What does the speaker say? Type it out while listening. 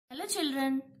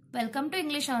children, welcome to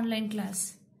English online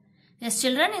class. Yes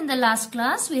children, in the last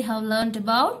class we have learnt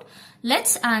about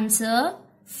let's answer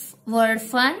word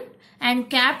fun and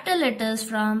capital letters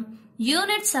from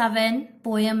Unit 7,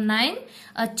 Poem 9,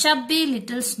 A Chubby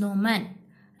Little Snowman.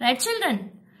 Right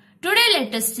children? Today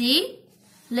let us see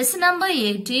lesson number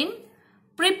 18,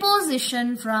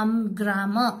 Preposition from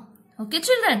Grammar. Okay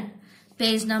children?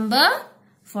 Page number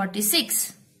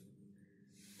 46.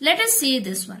 Let us see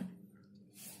this one.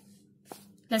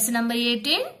 Lesson number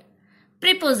 18,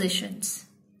 Prepositions.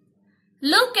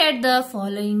 Look at the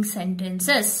following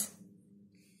sentences.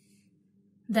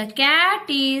 The cat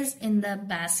is in the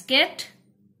basket.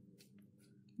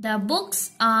 The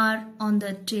books are on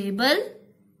the table.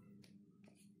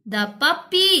 The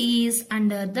puppy is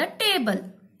under the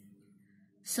table.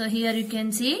 So here you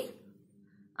can see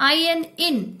I and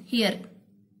in here.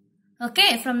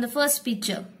 Okay, from the first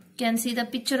picture. You can see the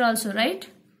picture also, right?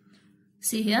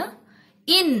 See here.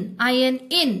 In, I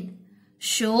and in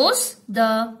shows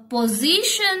the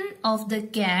position of the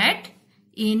cat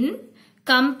in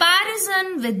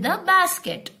comparison with the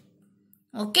basket.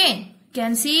 Okay,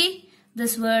 can see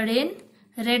this word in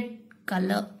red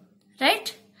color,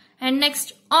 right? And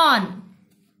next on,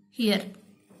 here.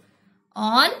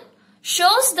 On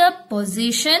shows the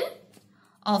position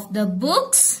of the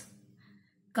books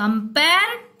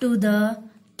compared to the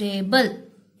table.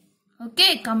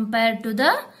 Okay, compared to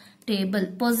the table,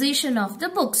 position of the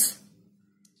books.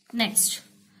 Next,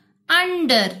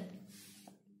 under,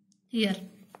 here.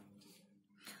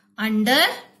 Under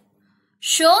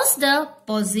shows the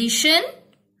position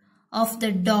of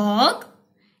the dog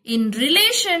in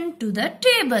relation to the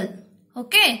table.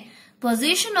 Okay,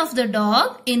 position of the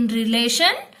dog in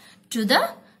relation to the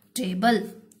table.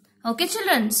 Okay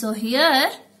children, so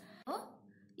here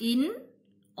in,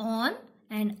 on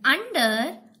and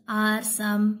under are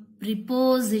some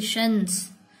prepositions.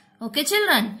 Okay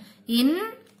children,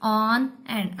 in, on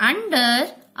and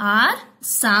under are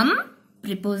some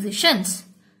prepositions.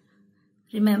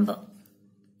 Remember,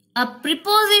 a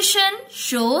preposition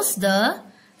shows the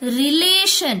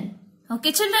relation.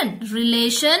 Okay children,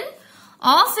 relation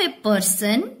of a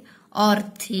person or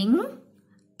thing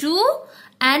to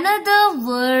another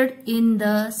word in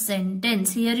the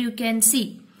sentence. Here you can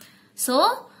see.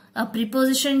 So, a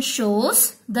preposition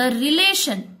shows the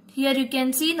relation. Here you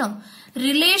can see now.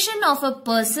 Relation of a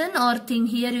person or thing.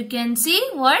 Here you can see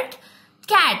what?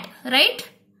 Cat, right?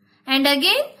 And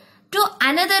again to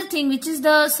another thing which is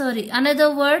the,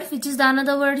 another word which is the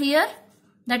another word here.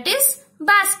 That is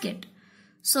basket.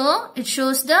 So, it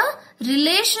shows the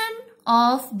relation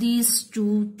of these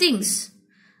two things.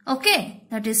 Okay,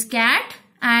 that is cat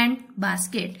and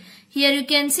basket. Here you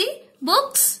can see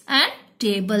books and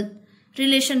table.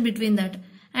 Relation between that.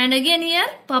 And again here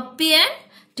puppy and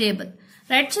table.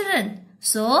 Right children?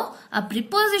 So, a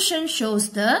preposition shows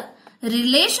the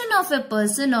relation of a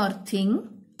person or thing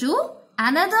to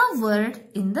another word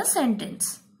in the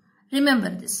sentence. Remember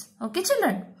this. Okay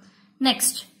children?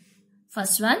 Next,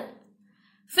 first one.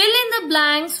 Fill in the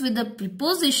blanks with the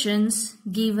prepositions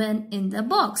given in the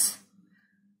box.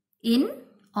 In,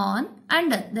 on,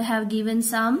 under. They have given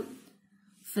some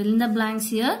fill in the blanks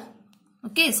here.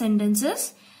 Okay,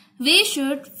 sentences. We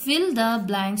should fill the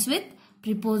blanks with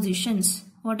prepositions.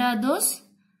 What are those?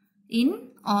 In,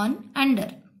 on,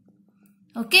 under.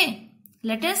 Okay,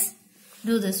 let us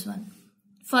do this one.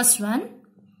 First one.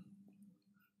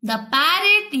 The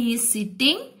parrot is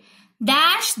sitting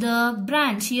dash the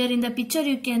branch. Here in the picture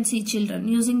you can see children.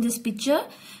 Using this picture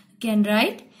you can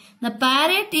write. The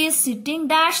parrot is sitting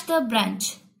dash the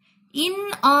branch. In,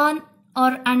 on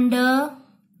or under.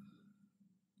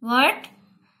 What?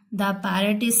 The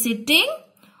parrot is sitting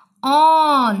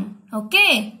on.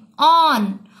 Okay.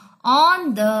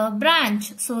 On the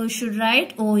branch. So you should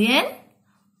write on.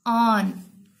 On.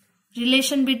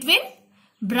 Relation between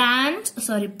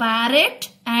parrot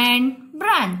and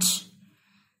branch.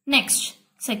 Next.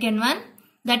 Second one.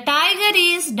 The tiger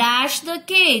is dash the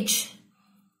cage.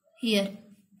 Here.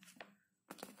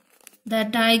 The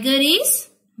tiger is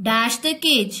dash the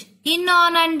cage. In,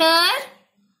 on, under.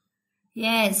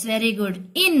 Yes, very good.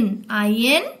 In,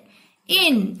 I-N,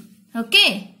 in.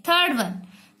 Okay, third one.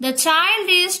 The child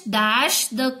is dash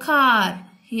the car.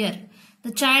 Here.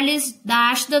 The child is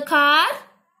dash the car.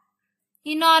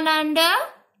 In, on, under.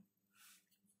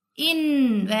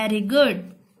 In. Very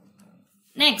good.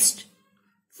 Next,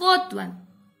 fourth one.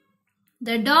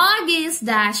 The dog is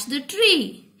dash the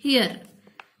tree. Here.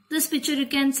 This picture you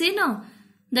can see now.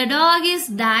 The dog is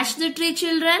dash the tree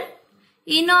children.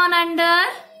 In, on,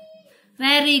 under.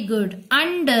 Very good.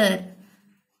 Under.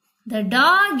 The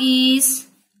dog is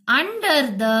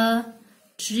under the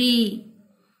tree.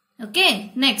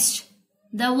 Okay, next.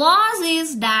 The vase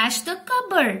is dash the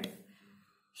cupboard.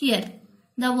 Here,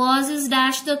 the vase is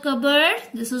dash the cupboard.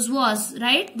 This is vase,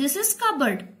 right? This is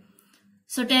cupboard.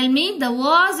 So tell me, the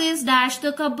vase is dash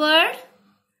the cupboard.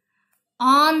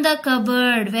 On the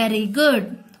cupboard. Very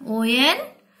good. O-N,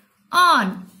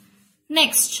 on.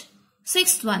 Next,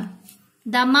 sixth one.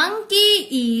 The monkey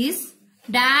is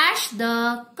dash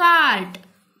the cart.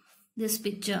 This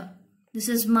picture. This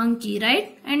is monkey,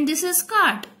 right? And this is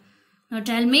cart. Now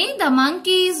tell me, the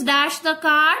monkey is dash the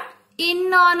cart.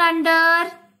 In or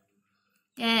under?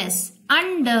 Yes,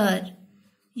 under.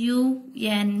 U-N-D-E-R.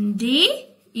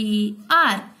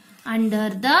 Under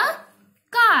the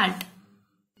cart.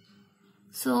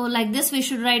 So like this we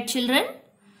should write, children.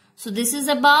 So this is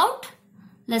about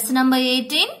lesson number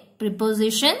 18,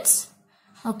 prepositions.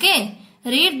 Okay,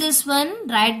 read this one,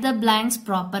 write the blanks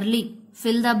properly.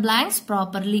 Fill the blanks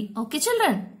properly. Okay,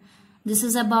 children. This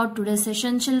is about today's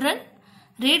session, children.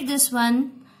 Read this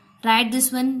one, write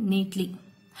this one neatly.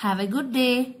 Have a good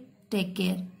day. Take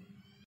care.